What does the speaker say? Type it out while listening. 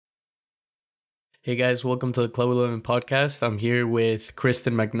Hey guys, welcome to the Club 11 podcast. I'm here with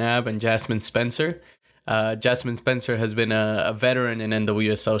Kristen McNabb and Jasmyne Spencer. Jasmyne Spencer has been a veteran in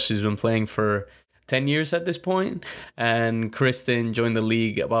NWSL. She's been playing for 10 years at this point, and Kristen joined the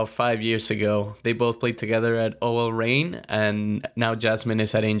league about 5 years ago. They both played together at OL Reign, and now Jasmyne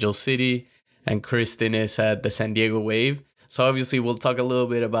is at Angel City, and Kristen is at the San Diego Wave. So obviously we'll talk a little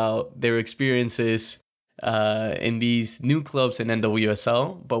bit about their experiences in these new clubs in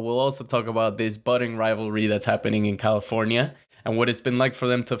NWSL, but we'll also talk about this budding rivalry that's happening in California and what it's been like for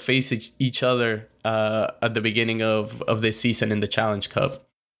them to face each other at the beginning of this season in the Challenge Cup.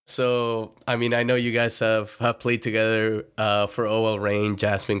 So, I mean, I know you guys have played together for OL Reign,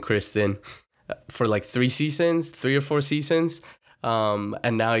 Jasmyne, Kristen, for like 3 or 4 seasons.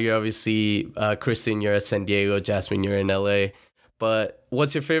 And now you're obviously, Kristen, you're at San Diego, Jasmyne, you're in LA. But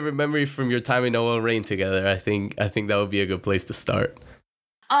what's your favorite memory from your time in OL Reign together? I think that would be a good place to start.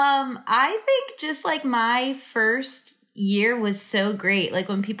 I think just like my first year was so great. Like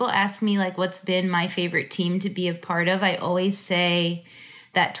when people ask me like what's been my favorite team to be a part of, I always say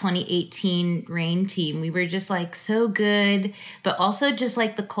that 2018 Reign team. We were just like so good, but also just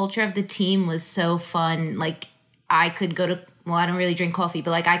like the culture of the team was so fun. Like I could go to, well, I don't really drink coffee,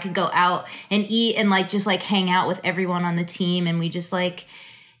 but like I could go out and eat and like just like hang out with everyone on the team. And we just like,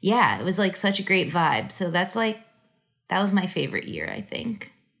 yeah, it was like such a great vibe. So that was my favorite year, I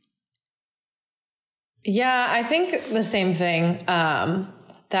think. Yeah, I think the same thing.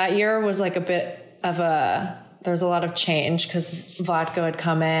 That year was like a bit of there was a lot of change because Vlatko had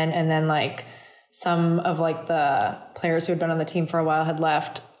come in and then like some of like the players who had been on the team for a while had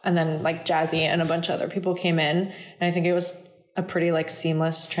left. And then like Jazzy and a bunch of other people came in. And I think it was a pretty like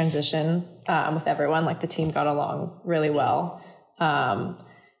seamless transition with everyone. Like the team got along really well. And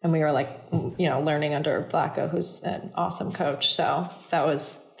we were like, learning under Vlatko, who's an awesome coach. So that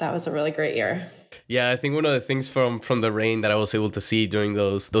was a really great year. Yeah, I think one of the things from the Reign that I was able to see during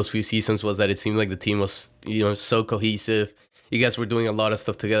those few seasons was that it seemed like the team was, so cohesive. You guys were doing a lot of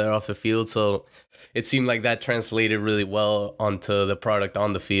stuff together off the field, so it seemed like that translated really well onto the product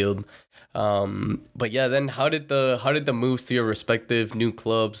on the field. But yeah, then how did the moves to your respective new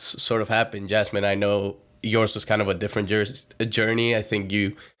clubs sort of happen? Jasmyne, I know yours was kind of a different journey. I think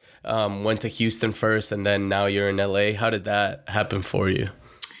you went to Houston first, and then now you're in LA. How did that happen for you?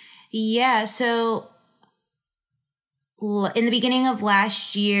 Yeah, so in the beginning of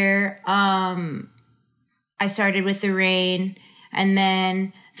last year, I started with the Reign and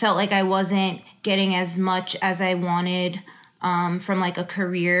then felt like I wasn't getting as much as I wanted from like a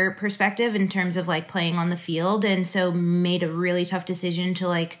career perspective in terms of like playing on the field. And so made a really tough decision to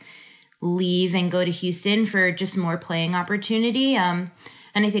like leave and go to Houston for just more playing opportunity.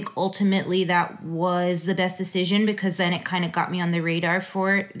 And I think ultimately that was the best decision because then it kind of got me on the radar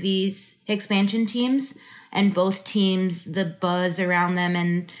for these expansion teams. And both teams, the buzz around them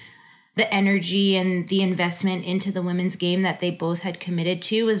and the energy and the investment into the women's game that they both had committed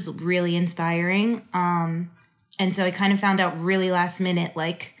to was really inspiring. And so I kind of found out really last minute,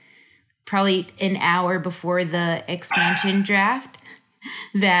 like probably an hour before the expansion draft,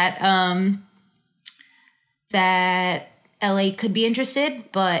 that LA could be interested,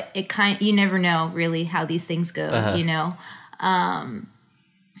 but you never know really how these things go, So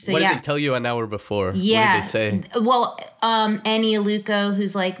what did yeah. they tell you an hour before? Yeah. What did they say? Well, Annie Aluko,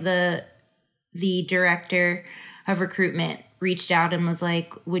 who's like the director of recruitment, reached out and was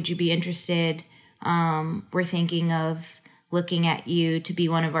like, would you be interested? We're thinking of looking at you to be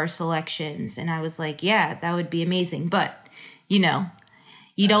one of our selections. And I was like, yeah, that would be amazing. But, you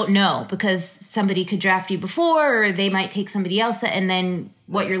don't know because somebody could draft you before or they might take somebody else. And then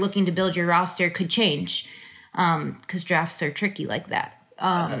what you're looking to build your roster could change because drafts are tricky like that.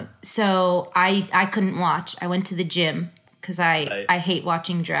 So I couldn't watch. I went to the gym because I hate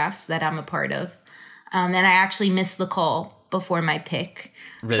watching drafts that I'm a part of. And I actually missed the call before my pick.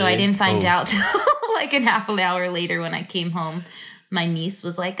 Really? So I didn't find out till like a half an hour later when I came home. My niece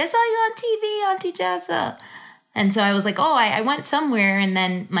was like, I saw you on TV, Auntie Jazza. And so I was like, oh, I went somewhere. And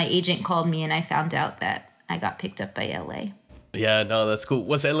then my agent called me and I found out that I got picked up by LA. Yeah, no, that's cool.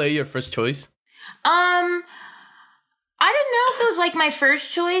 Was LA your first choice? I don't know if it was like my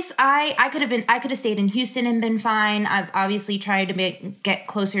first choice. I could have stayed in Houston and been fine. I've obviously tried to get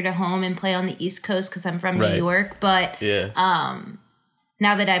closer to home and play on the East Coast because I'm from New York. But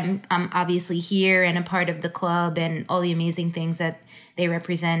now that I'm obviously here and a part of the club and all the amazing things that they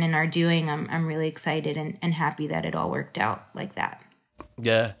represent and are doing, I'm really excited and happy that it all worked out like that.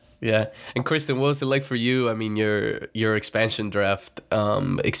 Yeah. Yeah. And Kristen, what was it like for you? I mean, your expansion draft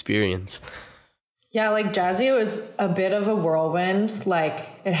experience. Yeah, like Jazzy, it was a bit of a whirlwind. Like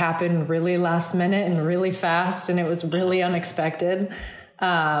it happened really last minute and really fast, and it was really unexpected.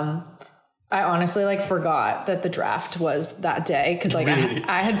 I honestly like forgot that the draft was that day because like Really?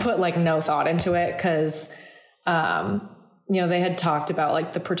 I had put like no thought into it because they had talked about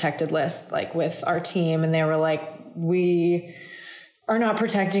like the protected list like with our team, and they were like, we are not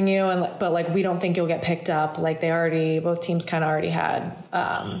protecting you, but like we don't think you'll get picked up. Like both teams kind of already had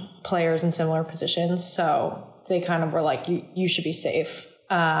players in similar positions, so they kind of were like, you should be safe.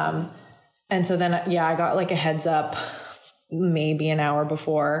 And so then I got like a heads up maybe an hour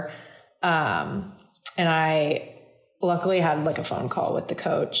before. And I luckily had like a phone call with the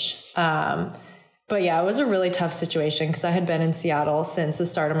coach. But yeah, it was a really tough situation because I had been in Seattle since the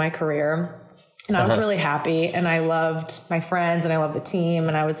start of my career, and I was really happy, and I loved my friends and I loved the team,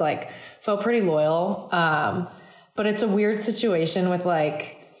 and I was like, felt pretty loyal. But it's a weird situation with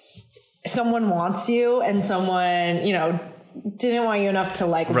like someone wants you and someone, didn't want you enough to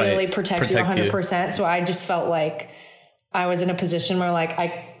like really protect you 100%. So I just felt like I was in a position where like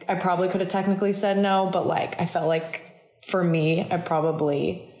I probably could have technically said no, but like I felt like for me, it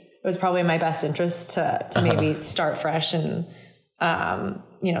was probably in my best interest to maybe start fresh and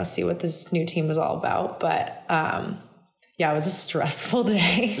see what this new team was all about. But it was a stressful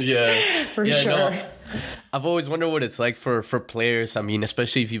day. Yeah, for sure. No, I've always wondered what it's like for players. I mean,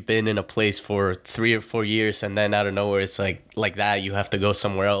 especially if you've been in a place for 3 or 4 years and then out of nowhere it's like that, you have to go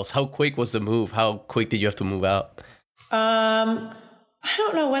somewhere else. How quick was the move? How quick did you have to move out? I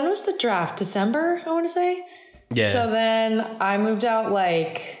don't know. When was the draft? December, I want to say. Yeah. So then I moved out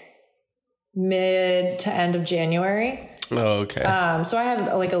like mid to end of January. Oh, okay. So I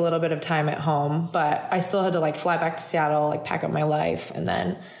had like a little bit of time at home, but I still had to like fly back to Seattle, like pack up my life and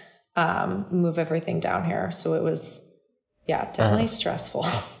then move everything down here. So it was, definitely stressful.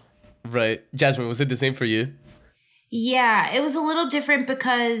 Right. Jasmine, was it the same for you? Yeah, it was a little different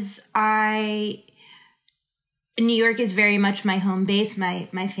because New York is very much my home base.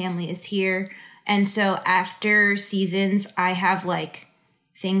 My family is here. And so after seasons, I have like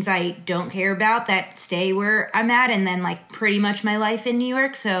things I don't care about that stay where I'm at, and then like pretty much my life in New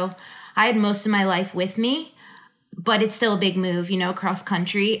York. So I had most of my life with me, but it's still a big move, cross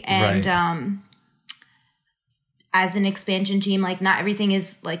country. And as an expansion team, like not everything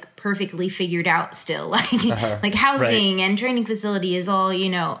is like perfectly figured out still. Like housing and training facility is all,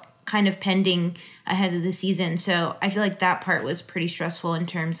 kind of pending ahead of the season. So I feel like that part was pretty stressful in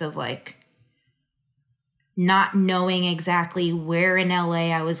terms of like not knowing exactly where in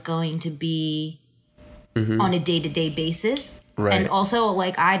LA I was going to be on a day-to-day basis. Right. And also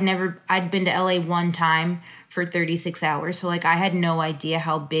like I'd been to LA one time for 36 hours. So like I had no idea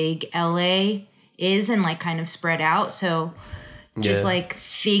how big LA is and like kind of spread out. So just like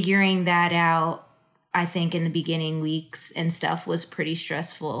figuring that out, I think in the beginning weeks and stuff was pretty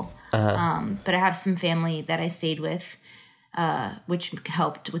stressful. But I have some family that I stayed with, which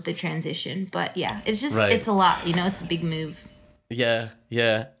helped with the transition. But yeah, it's just, it's a lot, it's a big move. Yeah.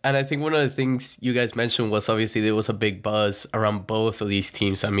 And I think one of the things you guys mentioned was obviously there was a big buzz around both of these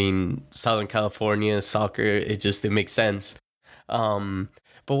teams. I mean, Southern California, soccer, it makes sense.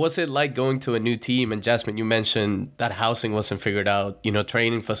 But what's it like going to a new team? And Jasmine, you mentioned that housing wasn't figured out,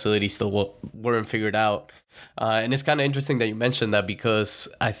 training facilities still weren't figured out. And it's kind of interesting that you mentioned that because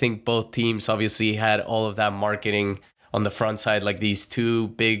I think both teams obviously had all of that marketing on the front side, like these two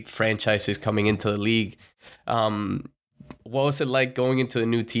big franchises coming into the league. What was it like going into a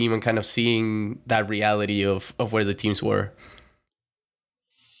new team and kind of seeing that reality of where the teams were?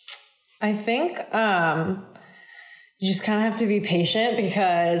 I think you just kind of have to be patient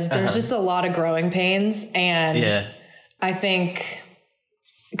because there's just a lot of growing pains. And I think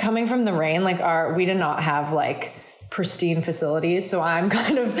coming from the rain, like we did not have like pristine facilities. So I'm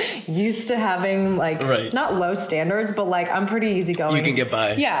kind of used to having like not low standards, but like I'm pretty easygoing. You can get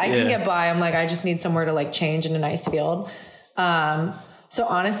by. Yeah, I can get by. I'm like, I just need somewhere to like change in a nice field. So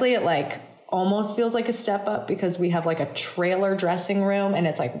honestly, it like almost feels like a step up because we have like a trailer dressing room and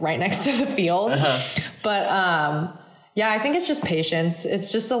it's like right next to the field. But I think it's just patience.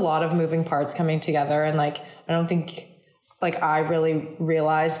 It's just a lot of moving parts coming together. And like, I don't think like I really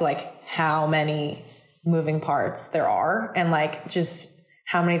realized like how many moving parts there are and like just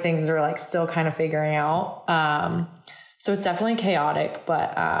how many things they're like still kind of figuring out. So it's definitely chaotic,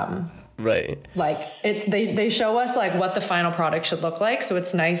 but like they show us like what the final product should look like. So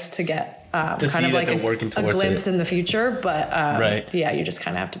it's nice to get kind of like a glimpse in the future, but you just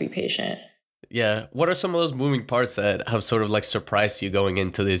kind of have to be patient. Yeah. What are some of those moving parts that have sort of like surprised you going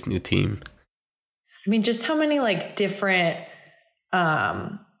into this new team? I mean, just how many like different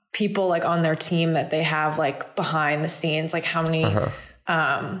people like on their team that they have like behind the scenes, like how many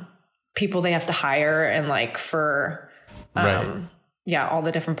people they have to hire and like for all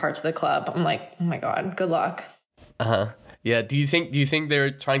the different parts of the club. I'm like, oh my God, good luck. Yeah. Do you think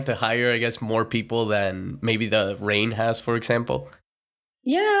they're trying to hire, I guess, more people than maybe the Reign has, for example?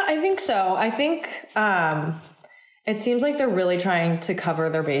 Yeah, I think so. I think it seems like they're really trying to cover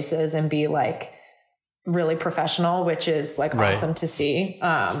their bases and be like really professional, which is like awesome to see.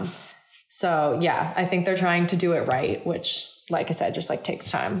 So yeah, I think they're trying to do it right, which, like I said, just like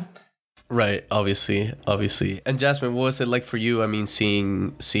takes time. Right. Obviously. And Jasmyne, what was it like for you? I mean,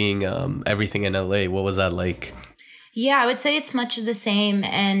 seeing everything in LA, what was that like? Yeah, I would say it's much of the same.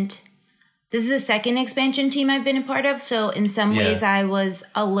 And this is the second expansion team I've been a part of. So in some ways I was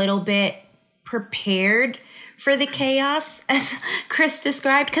a little bit prepared for the chaos, as Chris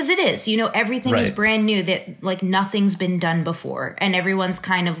described, because it is, you know, everything is brand new, that like nothing's been done before, and everyone's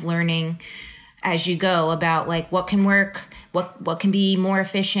kind of learning as you go about like what can work, what can be more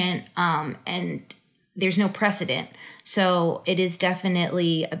efficient, and there's no precedent. So it is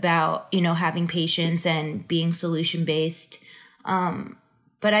definitely about, you know, having patience and being solution based.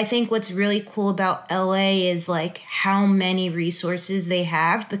 But I think what's really cool about LA is like how many resources they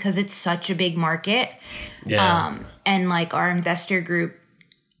have, because it's such a big market. Yeah. And like our investor group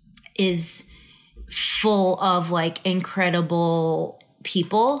is full of like incredible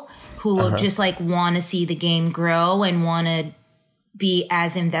people who just like want to see the game grow and want to be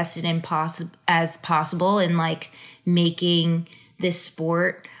as invested in as possible in like making this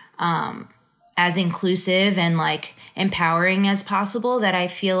sport as inclusive and like empowering as possible, that I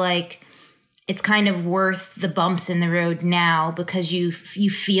feel like it's kind of worth the bumps in the road now, because you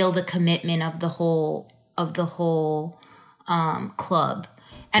feel the commitment of the whole club.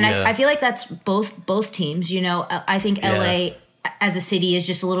 And I feel like that's both teams, you know. I think LA as a city is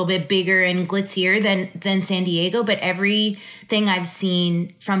just a little bit bigger and glitzier than San Diego, but everything I've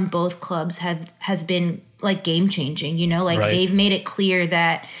seen from both clubs has been like game changing, you know, like they've made it clear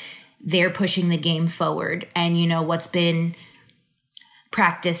that they're pushing the game forward, and you know what's been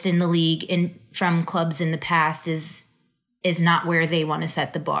practiced in the league from clubs in the past is not where they want to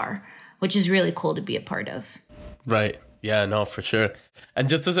set the bar, which is really cool to be a part of. Right. Yeah, no, for sure. And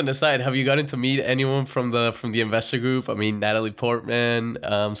just as an aside, have you gotten to meet anyone from the investor group? I mean, Natalie Portman,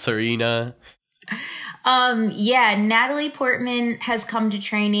 Serena. Yeah, Natalie Portman has come to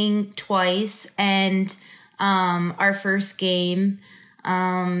training twice, and our first game,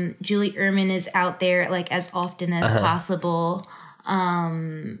 Julie Ehrman is out there like as often as possible.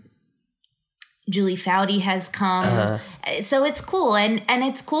 Julie Foudy has come. So it's cool. And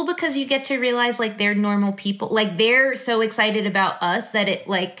it's cool because you get to realize like they're normal people. Like they're so excited about us that it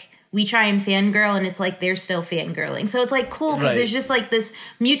like we try and fangirl, and it's like they're still fangirling. So it's like cool because there's just like this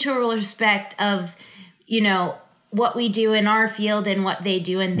mutual respect of, you know, what we do in our field and what they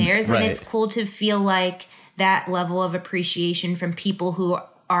do in theirs. And it's cool to feel like that level of appreciation from people who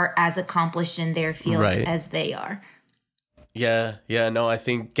are as accomplished in their field as they are. Yeah, no, I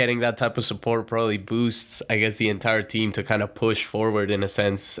think getting that type of support probably boosts, I guess, the entire team to kind of push forward in a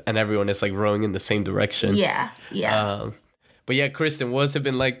sense, and everyone is like rowing in the same direction. Yeah. But yeah, Kristen, what's it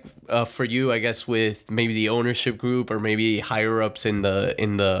been like for you, I guess, with maybe the ownership group or maybe higher ups in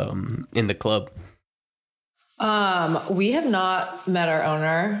the club? We have not met our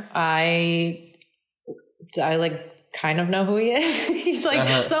owner. I like kind of know who he is. He's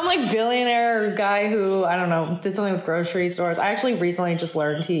like some like billionaire guy who, I don't know, did something with grocery stores. I actually recently just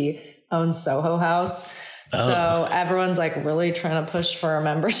learned he owns Soho House. So everyone's like really trying to push for a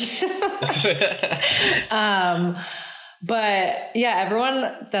membership. But yeah,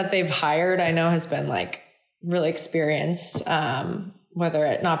 everyone that they've hired, I know has been like really experienced, whether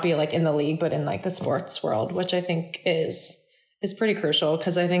it not be like in the league, but in like the sports world, which I think is pretty crucial,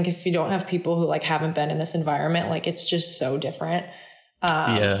 because I think if you don't have people who like haven't been in this environment, like it's just so different.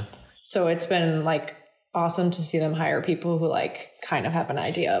 So it's been like awesome to see them hire people who like kind of have an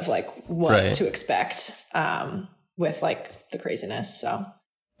idea of like what to expect with like the craziness. So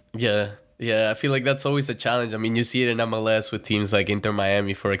yeah, I feel like that's always a challenge. I mean, you see it in MLS with teams like Inter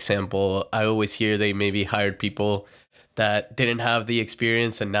Miami, for example. I always hear they maybe hired people that didn't have the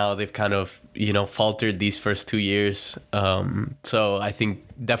experience, and now they've kind of, you know, faltered these first 2 years. So I think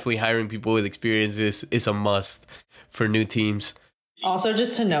definitely hiring people with experience is a must for new teams. Also,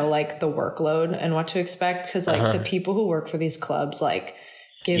 just to know like the workload and what to expect, because like the people who work for these clubs like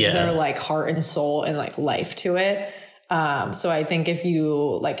give their like heart and soul and like life to it. So I think if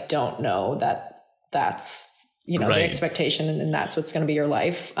you like don't know that that's, you know, the expectation and that's what's going to be your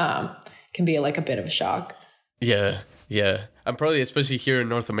life, can be like a bit of a shock. Yeah. I'm probably, especially here in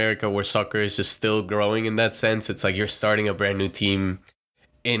North America where soccer is just still growing in that sense. It's like you're starting a brand new team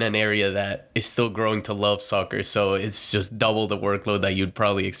in an area that is still growing to love soccer. So it's just double the workload that you'd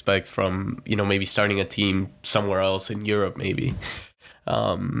probably expect from, maybe starting a team somewhere else in Europe, maybe.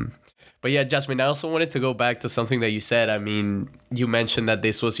 But yeah, Jasmine, I also wanted to go back to something that you said. I mean, you mentioned that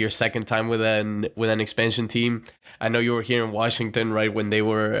this was your second time with an expansion team. I know you were here in Washington right when they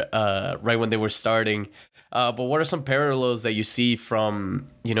were starting. But what are some parallels that you see from,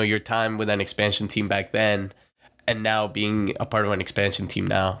 your time with an expansion team back then and now being a part of an expansion team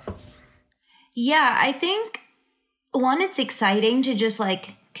now? Yeah, I think one, it's exciting to just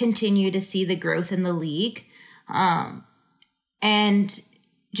like continue to see the growth in the league. And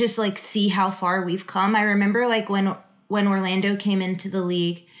just like see how far we've come. I remember like when Orlando came into the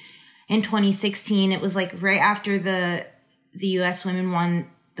league in 2016, it was like right after the US women won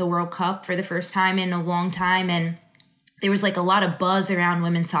the World Cup for the first time in a long time. And there was like a lot of buzz around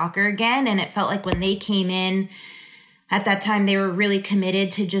women's soccer again. And it felt like when they came in at that time, they were really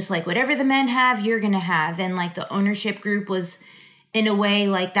committed to just like whatever the men have, you're going to have. And like the ownership group was in a way,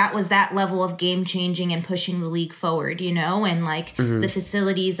 like that was that level of game changing and pushing the league forward, and like the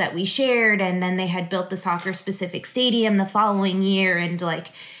facilities that we shared. And then they had built the soccer specific stadium the following year. And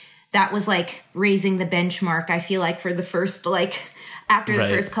like, that was like raising the benchmark, I feel like, for the first, like after the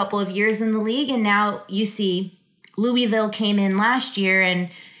first couple of years in the league. And now you see Louisville came in last year and,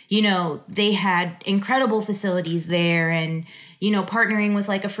 they had incredible facilities there and, partnering with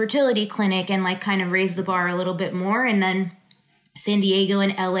like a fertility clinic and like kind of raised the bar a little bit more. And then San Diego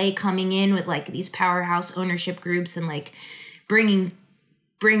and LA coming in with like these powerhouse ownership groups and like bringing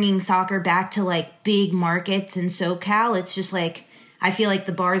soccer back to like big markets in SoCal. It's just like, I feel like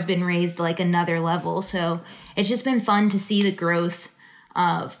the bar's been raised like another level. So it's just been fun to see the growth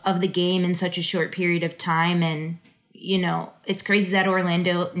of the game in such a short period of time. And, it's crazy that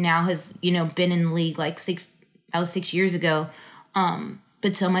Orlando now has, been in the league like 6 years ago.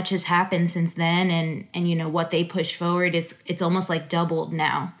 But so much has happened since then, and what they pushed forward, it's almost like doubled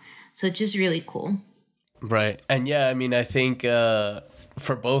now. So it's just really cool. Right. And yeah, I mean, I think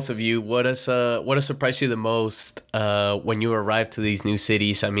for both of you, what has surprised you the most when you arrived to these new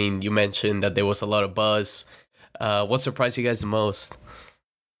cities? I mean, you mentioned that there was a lot of buzz. What surprised you guys the most?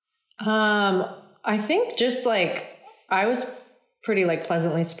 I think just like I was pretty like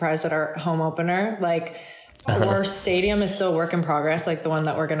pleasantly surprised at our home opener. Like our stadium is still work in progress, like the one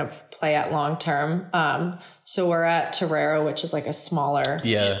that we're going to play at long term. So we're at Torero, which is like a smaller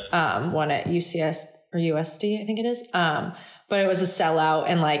one at UCS or USD, I think it is. But it was a sellout,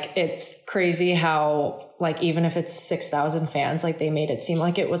 and like it's crazy how like even if it's 6,000 fans, like they made it seem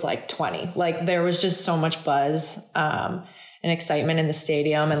like it was like 20. Like there was just so much buzz and excitement in the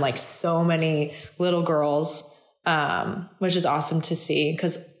stadium, and like so many little girls, which is awesome to see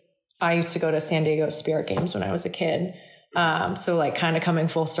because I used to go to San Diego Spirit games when I was a kid. So like kind of coming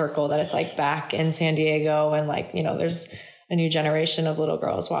full circle that it's like back in San Diego and like, there's a new generation of little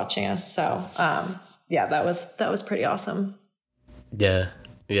girls watching us. So, that was pretty awesome. Yeah.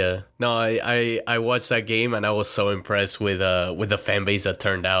 Yeah. No, I watched that game and I was so impressed with the fan base that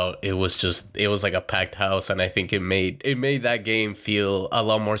turned out. It was like a packed house, and I think it made that game feel a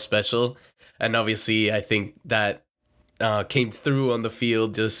lot more special. And obviously I think that came through on the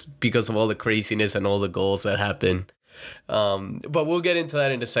field just because of all the craziness and all the goals that happened. But we'll get into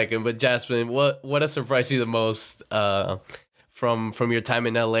that in a second. But Jasmine, what has surprised you the most from your time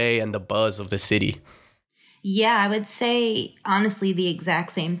in LA and the buzz of the city? Yeah, I would say honestly the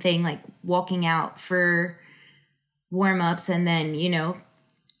exact same thing, like walking out for warm-ups and then,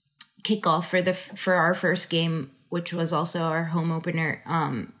 kickoff for our first game, which was also our home opener.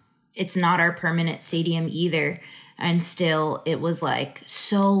 It's not our permanent stadium either. And still, it was like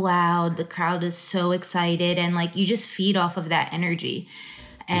so loud. The crowd is so excited. And like, you just feed off of that energy.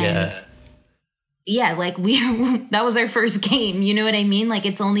 And like that was our first game. You know what I mean? Like,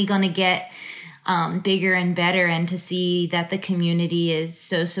 it's only going to get bigger and better. And to see that the community is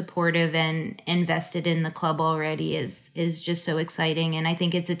so supportive and invested in the club already is just so exciting. And I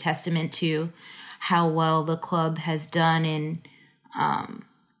think it's a testament to how well the club has done in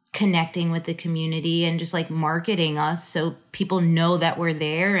connecting with the community and just like marketing us so people know that we're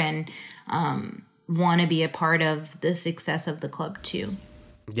there and want to be a part of the success of the club too.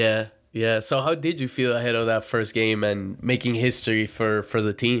 Yeah. So how did you feel ahead of that first game and making history for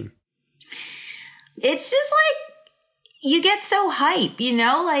the team? It's just like, you get so hype,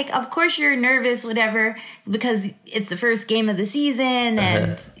 like, of course you're nervous, whatever, because it's the first game of the season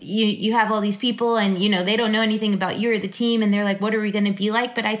and you have all these people and, they don't know anything about you or the team and they're like, what are we going to be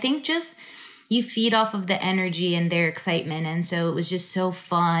like? But I think just you feed off of the energy and their excitement. And so it was just so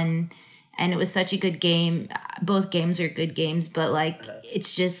fun. And it was such a good game. Both games are good games, but like,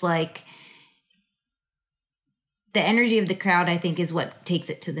 it's just like the energy of the crowd, I think, is what takes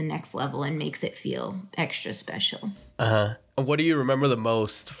it to the next level and makes it feel extra special. What do you remember the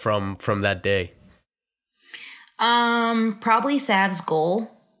most from that day? Probably Sav's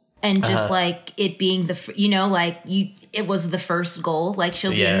goal. And just like it being it was the first goal. Like she'll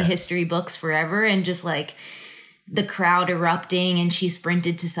be in the history books forever. And just like the crowd erupting, and she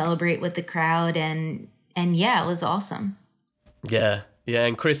sprinted to celebrate with the crowd. And yeah, it was awesome. Yeah. Yeah.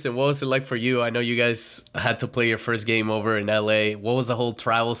 And Kristen, what was it like for you? I know you guys had to play your first game over in LA. What was the whole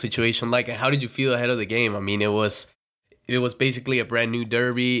travel situation like? And how did you feel ahead of the game? I mean, it was basically a brand new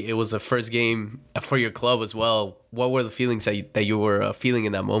derby. It was the first game for your club as well. What were the feelings that you were feeling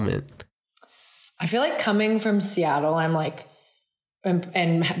in that moment? I feel like coming from Seattle, I'm like,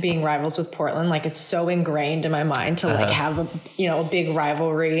 and being rivals with Portland, like it's so ingrained in my mind to like have a big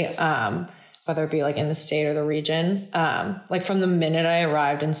rivalry, whether it be like in the state or the region. Like from the minute I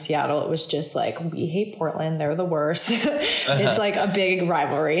arrived in Seattle, it was just like, we hate Portland. They're the worst. It's like a big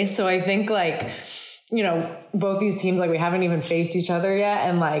rivalry. So I think like, both these teams, like we haven't even faced each other yet.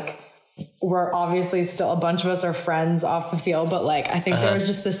 And like, we're obviously still, a bunch of us are friends off the field, but like, I think there was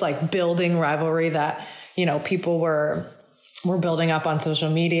just this like building rivalry that, people were building up on social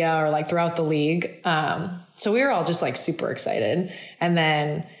media or like throughout the league. So we were all just like super excited. And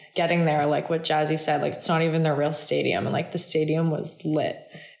then getting there, like what Jazzy said, like it's not even their real stadium. And like the stadium was lit.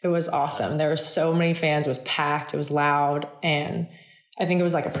 It was awesome. There were so many fans. It was packed. It was loud. And I think it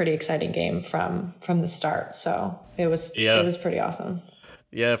was like a pretty exciting game from the start. So it was pretty awesome.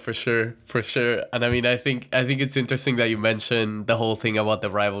 Yeah, for sure. And I mean, I think it's interesting that you mentioned the whole thing about the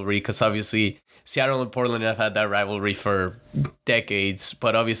rivalry, because obviously Seattle and Portland have had that rivalry for decades,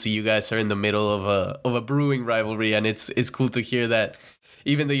 but obviously you guys are in the middle of a brewing rivalry, and it's cool to hear that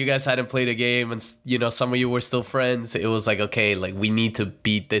even though you guys hadn't played a game and some of you were still friends, it was like, okay, like we need to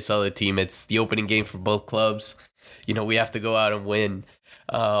beat this other team. It's the opening game for both clubs. We have to go out and win.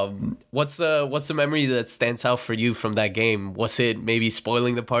 What's the memory that stands out for you from that game? Was it maybe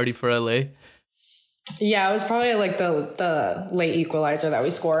spoiling the party for LA? Yeah, it was probably like the late equalizer that we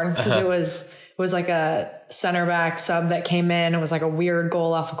scored, because it was like a center back sub that came in. It was like a weird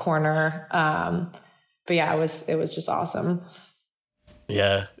goal off a corner. But yeah, it was just awesome.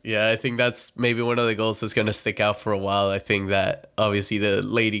 Yeah, I think that's maybe one of the goals that's going to stick out for a while. I think that obviously the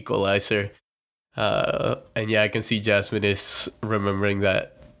late equalizer. And yeah, I can see Jasmyne is remembering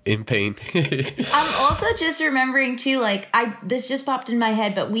that in pain. I'm also just remembering too, like this just popped in my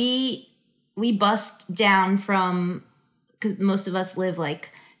head, but we bussed down from, because most of us live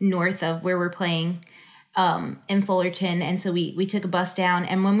like north of where we're playing in Fullerton, and so we took a bus down,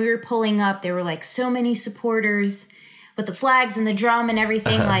 and when we were pulling up, there were like so many supporters with the flags and the drum and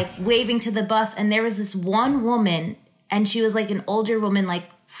everything, like waving to the bus, and there was this one woman, and she was like an older woman, like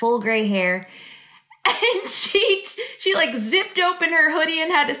full gray hair. And she like zipped open her hoodie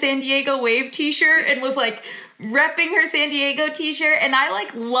and had a San Diego Wave t-shirt and was like repping her San Diego t-shirt. And I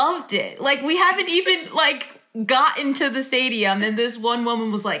like loved it. Like we haven't even like gotten to the stadium, and this one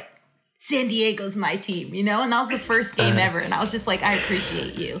woman was like, San Diego's my team, and that was the first game ever. And I was just like, I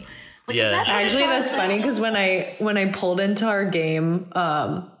appreciate you. Like, yeah, actually that's funny, because when I pulled into our game,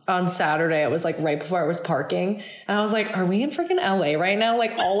 on Saturday, it was like right before I was parking, and I was like, are we in freaking LA right now?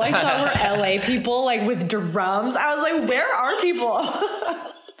 Like all I saw were LA people like with drums. I was like, where are people?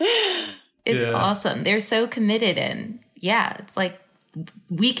 It's awesome. They're so committed, and yeah, it's like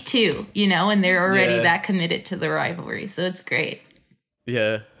week 2, and they're already that committed to the rivalry. So it's great.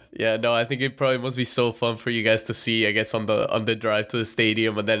 Yeah. Yeah, no, I think it probably must be so fun for you guys to see, I guess, on the drive to the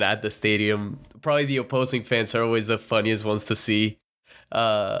stadium, and then at the stadium. Probably the opposing fans are always the funniest ones to see.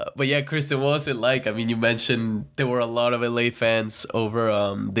 But yeah, Kristen, what was it like? I mean, you mentioned there were a lot of LA fans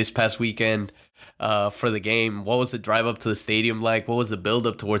over this past weekend for the game. What was the drive up to the stadium like? What was the build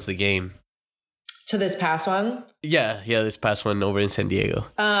up towards the game? To this past one? Yeah, this past one over in San Diego.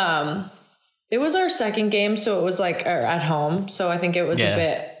 It was our second game, so it was like at home. So I think it was a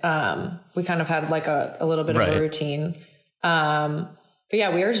bit, we kind of had like a little bit of a routine. But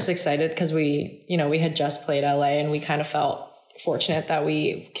yeah, we were just excited because we had just played LA, and we kind of felt fortunate that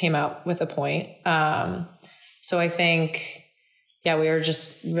we came out with a point. So I think, we were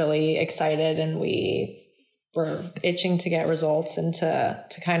just really excited, and we were itching to get results and to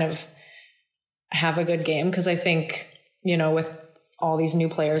kind of have a good game. Cause I think, with all these new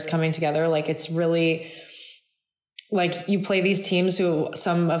players coming together, like it's really like you play these teams who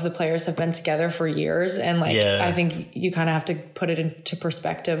some of the players have been together for years. And like, I think you kind of have to put it into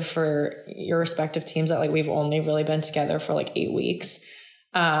perspective for your respective teams that like, we've only really been together for like 8 weeks.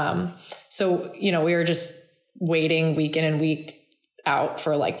 So, you know, we were just waiting week in and week out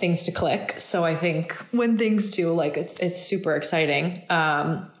for like things to click. So I think when things do, like it's super exciting.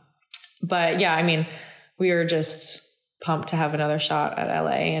 But yeah, I mean, we were just pumped to have another shot at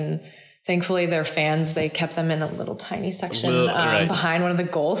LA, and thankfully their fans, they kept them in a little tiny section behind one of the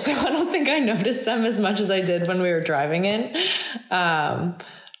goals. So I don't think I noticed them as much as I did when we were driving in.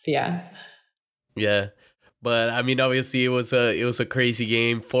 Yeah. But I mean, obviously it was a crazy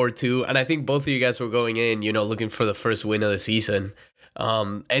game, 4-2. And I think both of you guys were going in, you know, looking for the first win of the season.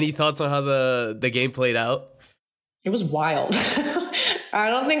 Any thoughts on how the game played out? It was wild. I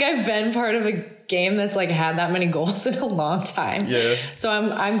don't think I've been part of a game that's like had that many goals in a long time. Yeah. So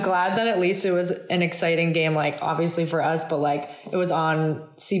I'm glad that at least it was an exciting game, like obviously for us, but like it was on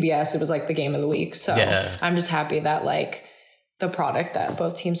CBS. It was like the game of the week. So I'm just happy that like the product that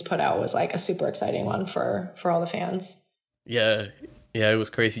both teams put out was like a super exciting one for all the fans. Yeah, it was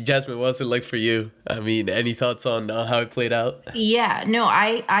crazy. Jasmine, what was it like for you? I mean, any thoughts on how it played out? Yeah, no,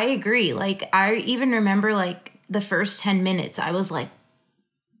 I agree. Like I even remember like the first 10 minutes, I was like,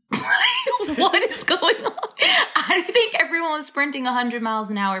 what is going on? I think everyone was sprinting 100 miles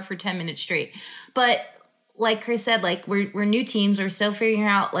an hour for 10 minutes straight. But like Chris said, like we're new teams. We're still figuring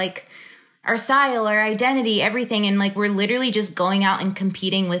out like our style, our identity, everything. And like, we're literally just going out and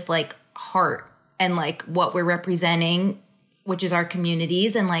competing with like heart and like what we're representing, which is our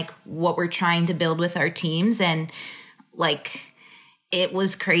communities, and like what we're trying to build with our teams. And like, it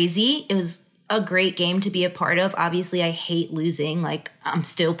was crazy. It was a great game to be a part of. Obviously, I hate losing. Like, I'm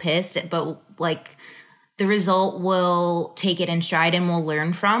still pissed, but like the result will take it in stride and we'll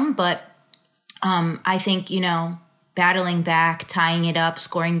learn from. But I think, you know, battling back, tying it up,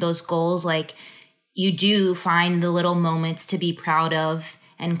 scoring those goals, like you do find the little moments to be proud of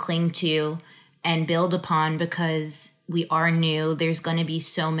and cling to and build upon, because we are new. There's going to be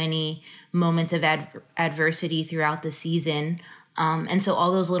so many moments of adversity throughout the season. And so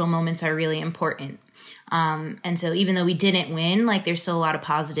all those little moments are really important. And so even though we didn't win, like there's still a lot of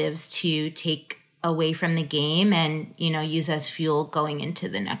positives to take away from the game and, you know, use as fuel going into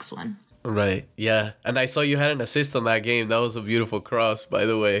the next one. Right. Yeah. And I saw you had an assist on that game. That was a beautiful cross, by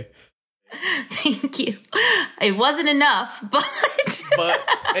the way. Thank you. It wasn't enough, but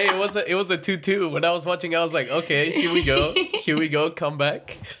hey, it was a 2-2. When I was watching, I was like, okay, here we go, come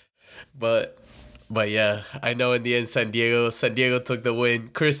back. But yeah, I know in the end, San Diego took the win.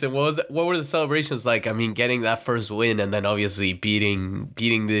 Kristen, what were the celebrations like? I mean, getting that first win and then obviously beating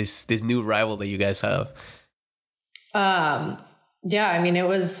this new rival that you guys have. Yeah, I mean, it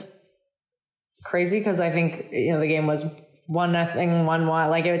was crazy because I think, you know, the game was 1-0, 1-1.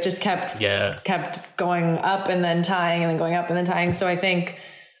 Like it just kept going up and then tying and then going up and then tying. So I think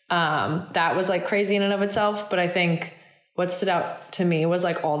that was like crazy in and of itself. But I think what stood out to me was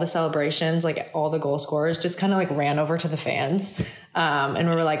like all the celebrations, like all the goal scorers just kind of like ran over to the fans. And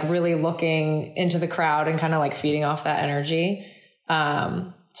we were like really looking into the crowd and kind of like feeding off that energy.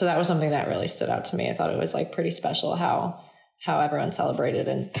 So that was something that really stood out to me. I thought it was like pretty special how everyone celebrated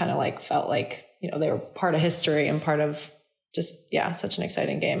and kind of like felt like, you know, they were part of history and part of just, yeah, such an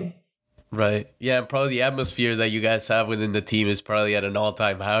exciting game. Right. Yeah. And probably the atmosphere that you guys have within the team is probably at an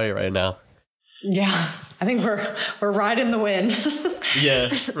all-time high right now. Yeah. I think we're riding the win.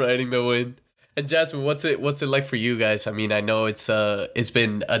 Yeah. Riding the win. And Jasmine, what's it like for you guys? I mean, I know it's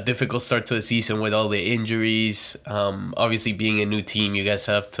been a difficult start to the season with all the injuries. Obviously being a new team, you guys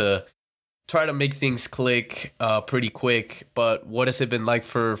have to try to make things click pretty quick. But what has it been like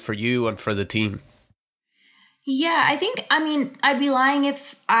for you and for the team? Yeah, I mean, I'd be lying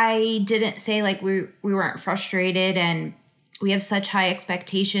if I didn't say like we weren't frustrated, and we have such high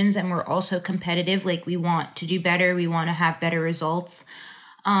expectations and we're also competitive. Like we want to do better. We want to have better results.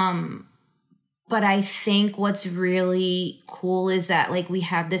 But I think what's really cool is that like we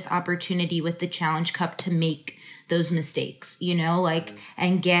have this opportunity with the Challenge Cup to make those mistakes, you know, like,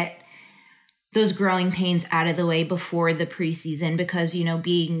 and get those growing pains out of the way before the preseason, because, you know,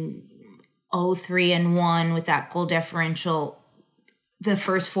 being 0-3-1 with that goal differential the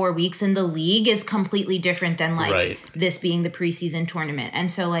first 4 weeks in the league is completely different than like this being the preseason tournament. And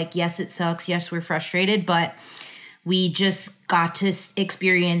so like, yes, it sucks. Yes, we're frustrated, but we just got to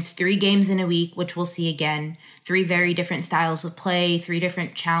experience 3 games in a week, which we'll see again, 3 very different styles of play, 3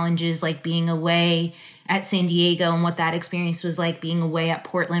 different challenges, like being away at San Diego and what that experience was like, being away at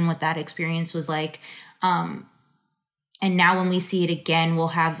Portland, what that experience was like. And now when we see it again, we'll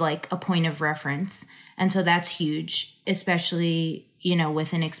have like a point of reference. And so that's huge, especially, you know,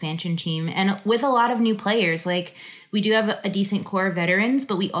 with an expansion team and with a lot of new players. Like, we do have a decent core of veterans,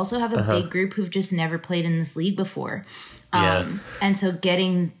 but we also have a big group who've just never played in this league before. And so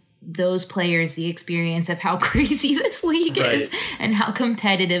getting those players the experience of how crazy this league is and how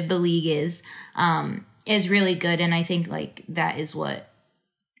competitive the league is really good. And I think like that is what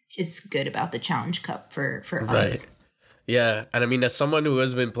is good about the Challenge Cup for us. Yeah. And I mean, as someone who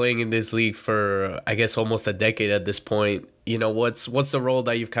has been playing in this league for, I guess, almost a decade at this point, you know, what's the role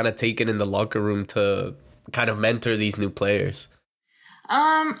that you've kind of taken in the locker room to kind of mentor these new players?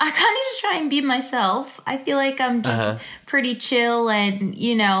 I kind of just try and be myself. I feel like I'm just pretty chill and,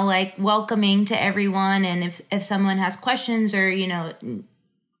 you know, like welcoming to everyone. And if someone has questions or, you know,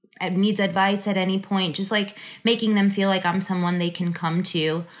 needs advice at any point, just like making them feel like I'm someone they can come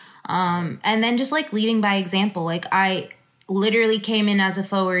to. And then just like leading by example. Like, I literally came in as a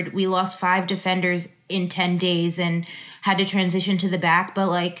forward. We lost 5 defenders in 10 days and had to transition to the back. But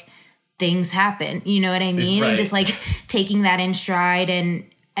like, things happen, you know what I mean? And just like taking that in stride and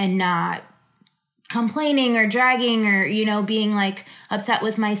not complaining or dragging or, you know, being like upset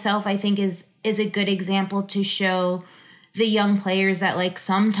with myself, I think is a good example to show the young players that like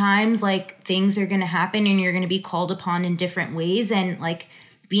sometimes like things are going to happen and you're going to be called upon in different ways, and like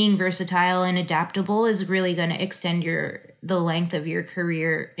being versatile and adaptable is really going to extend the length of your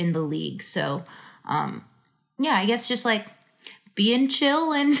career in the league. So yeah, I guess just like being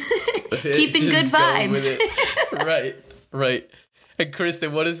chill and keeping good vibes. Right. And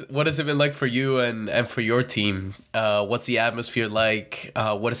Kristen, what has it been like for you and for your team? What's the atmosphere like?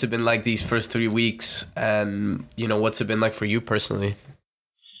 What has it been like these first 3 weeks? And, you know, what's it been like for you personally?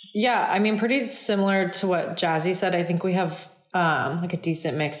 Yeah, I mean, pretty similar to what Jazzy said. I think we have like a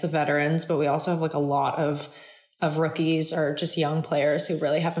decent mix of veterans, but we also have like a lot of rookies or just young players who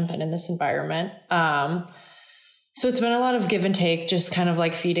really haven't been in this environment. So it's been a lot of give and take, just kind of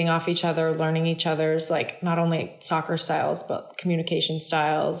like feeding off each other, learning each other's like not only soccer styles, but communication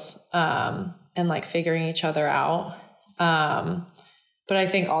styles, and like figuring each other out. But I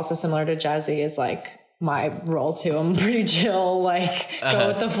think also similar to Jazzy is like my role too. I'm pretty chill, like go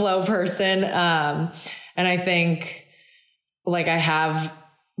with the flow person. And I think like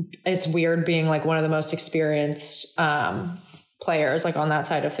it's weird being like one of the most experienced players like on that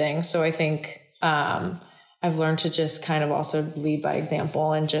side of things. So I think I've learned to just kind of also lead by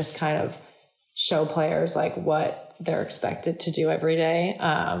example and just kind of show players like what they're expected to do every day.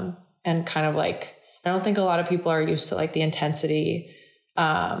 And kind of like, I don't think a lot of people are used to like the intensity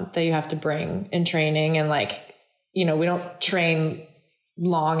that you have to bring in training. And like, you know, we don't train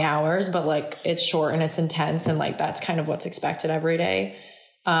long hours, but like it's short and it's intense. And like, that's kind of what's expected every day.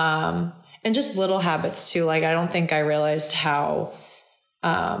 And just little habits too. Like, I don't think I realized how,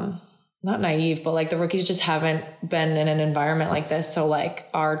 not naive, but like the rookies just haven't been in an environment like this. So like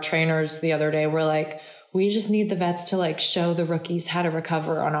our trainers the other day were like, we just need the vets to like show the rookies how to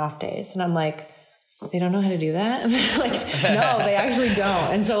recover on off days. And I'm like, they don't know how to do that? Like, no, they actually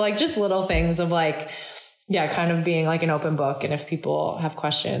don't. And so like just little things of like, yeah, kind of being like an open book. And if people have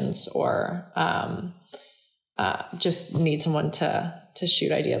questions or just need someone to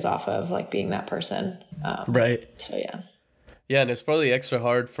shoot ideas off of, like being that person. Right. So yeah. Yeah, and it's probably extra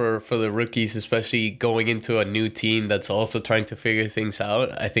hard for the rookies, especially going into a new team that's also trying to figure things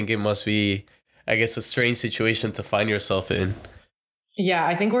out. I think it must be, I guess, a strange situation to find yourself in. Yeah,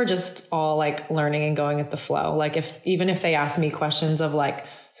 I think we're just all like learning and going with the flow. Like even if they ask me questions of like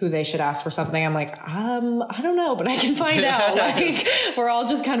who they should ask for something, I'm like, I don't know, but I can find out. Like we're all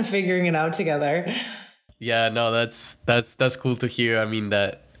just kind of figuring it out together. Yeah, no, that's cool to hear. I mean,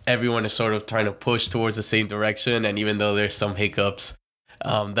 that everyone is sort of trying to push towards the same direction, and even though there's some hiccups,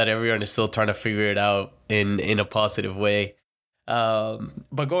 that everyone is still trying to figure it out in a positive way.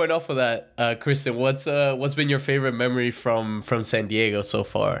 But going off of that, Kristen, what's been your favorite memory from San Diego so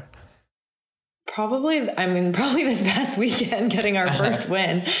far? Probably this past weekend, getting our first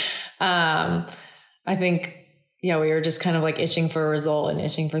win. I think, yeah, we were just kind of like itching for a result and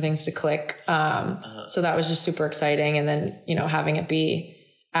itching for things to click. So that was just super exciting. And then, you know, having it be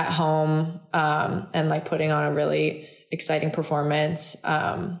at home, and like putting on a really exciting performance,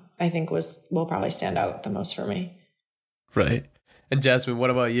 I think will probably stand out the most for me. Right. And Jasmine, what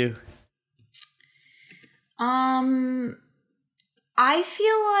about you? I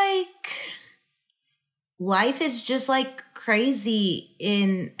feel like life is just like crazy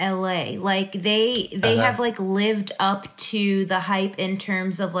in LA. Like they have like lived up to the hype in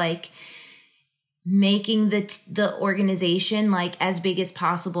terms of like making the organization like as big as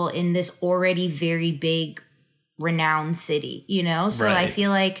possible in this already very big renowned city, you know? So I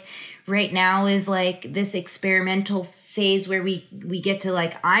feel like right now is like this experimental phase where we get to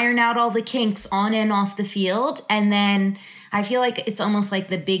like iron out all the kinks on and off the field. And then I feel like it's almost like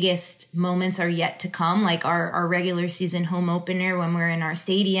the biggest moments are yet to come, like our regular season home opener when we're in our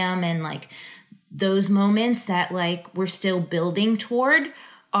stadium, and like those moments that like we're still building toward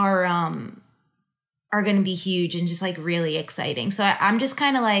are going to be huge and just like really exciting. So I'm just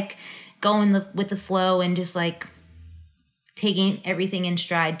kind of like going with the flow and just like taking everything in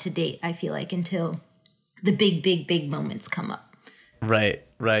stride to date, I feel like, until the big moments come up. Right.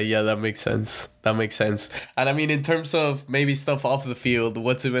 Yeah, that makes sense. And I mean, in terms of maybe stuff off the field,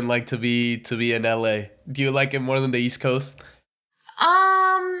 what's it been like to be in LA? Do you like it more than the East Coast?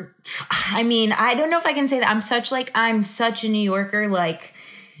 I mean, I don't know if I can say that. I'm such a New Yorker. Like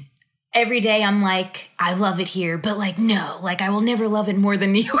every day I'm like, I love it here, but like, no, like I will never love it more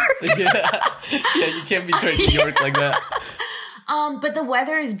than New York. Yeah, you can't be turning New York like that. But the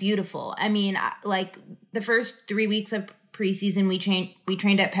weather is beautiful. I mean, like the first 3 weeks of preseason, we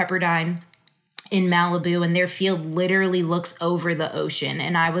trained at Pepperdine in Malibu, and their field literally looks over the ocean.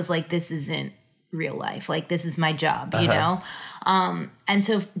 And I was like, this isn't real life. Like, this is my job, you know? And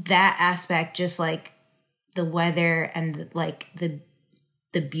so that aspect, just like the weather and like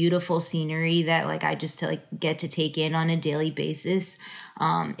the beautiful scenery that like I just like get to take in on a daily basis,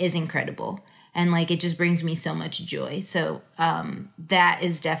 is incredible. And like, it just brings me so much joy. So that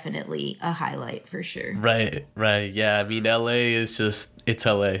is definitely a highlight for sure. Right. Yeah. I mean, LA is it's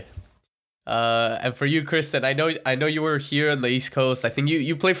LA. And for you, Kristen, I know you were here on the East Coast. I think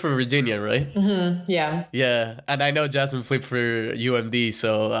you played for Virginia, right? Mm-hmm. Yeah. Yeah. And I know Jasmine played for UMD,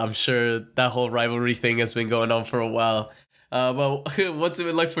 so I'm sure that whole rivalry thing has been going on for a while. Well, what's it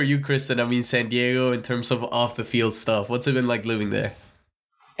been like for you, Kristen? I mean, San Diego, in terms of off the field stuff, what's it been like living there?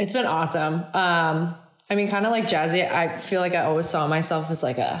 It's been awesome. I mean, kind of like Jazzy, I feel like I always saw myself as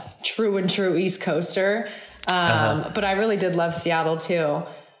like a true East Coaster. But I really did love Seattle too.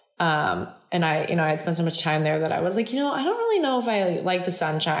 And I had spent so much time there that I was like, I don't really know if I like the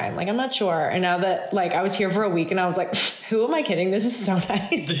sunshine. Like, I'm not sure. And now that like I was here for a week and I was like, who am I kidding? This is so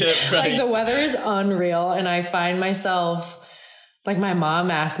nice. Yeah, right. Like the weather is unreal. And I find myself, like my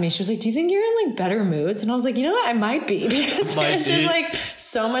mom asked me, she was like, do you think you're in like better moods? And I was like, you know what? I might be, because there's just like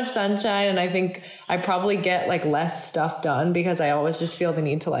so much sunshine. And I think I probably get like less stuff done because I always just feel the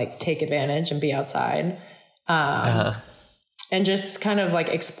need to like take advantage and be outside. And just kind of like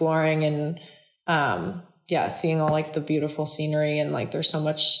exploring and, seeing all like the beautiful scenery, and like, there's so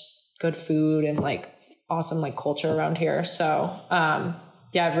much good food and like awesome like culture around here. So,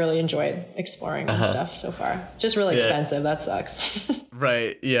 I've really enjoyed exploring and stuff so far. Just really expensive. That sucks.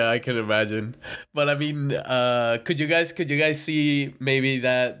 Right. Yeah, I can imagine. But I mean, could you guys see maybe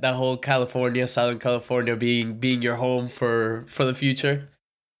that whole Southern California being your home for the future?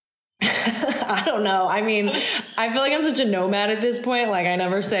 I don't know. I mean, I feel like I'm such a nomad at this point. Like I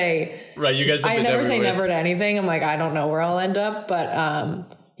never say, right. You guys have been never everywhere. say never to anything. I'm like, I don't know where I'll end up, but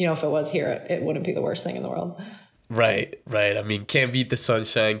if it was here, it wouldn't be the worst thing in the world. Right. I mean, can't beat the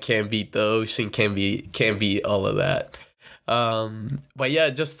sunshine, can't beat the ocean, can't beat all of that. But yeah,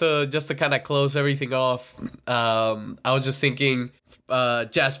 just to kind of close everything off, I was just thinking,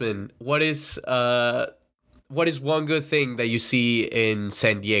 Jasmine, what is one good thing that you see in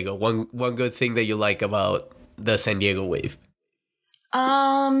San Diego? One good thing that you like about the San Diego Wave?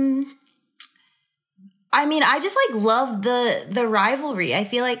 I mean, I just like love the rivalry. I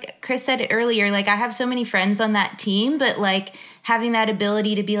feel like Chris said it earlier, like I have so many friends on that team, but like having that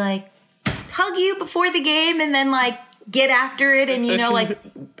ability to be like, hug you before the game and then like get after it. And, like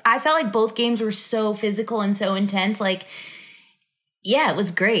I felt like both games were so physical and so intense. Like, yeah, it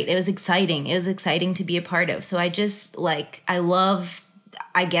was great. It was exciting. It was exciting to be a part of. So I just like, I love,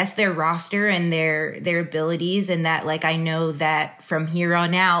 I guess, their roster and their abilities, and that like I know that from here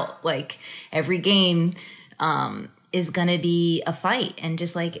on out, like every game is gonna be a fight, and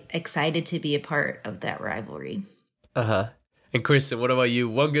just like excited to be a part of that rivalry. And Kristen, what about you?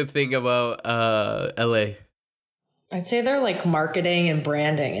 One good thing about LA? I'd say their like marketing and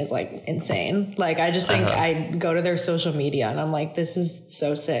branding is like insane. Like I just think I go to their social media and I'm like, this is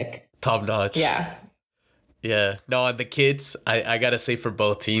so sick. Top notch. Yeah. No, and the kids, I gotta say, for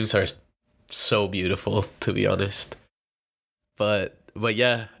both teams are so beautiful, to be honest. But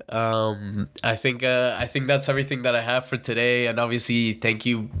yeah, I think that's everything that I have for today. And obviously, thank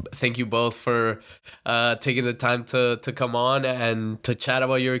you both for taking the time to come on and to chat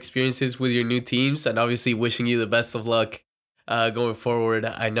about your experiences with your new teams. And obviously, wishing you the best of luck going forward.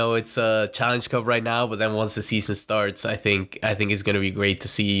 I know it's a Challenge Cup right now, but then once the season starts, I think it's gonna be great to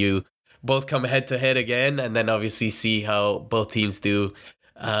see you both come head to head again, and then obviously see how both teams do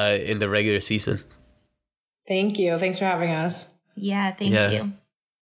in the regular season. Thank you. Thanks for having us. Yeah, thank you.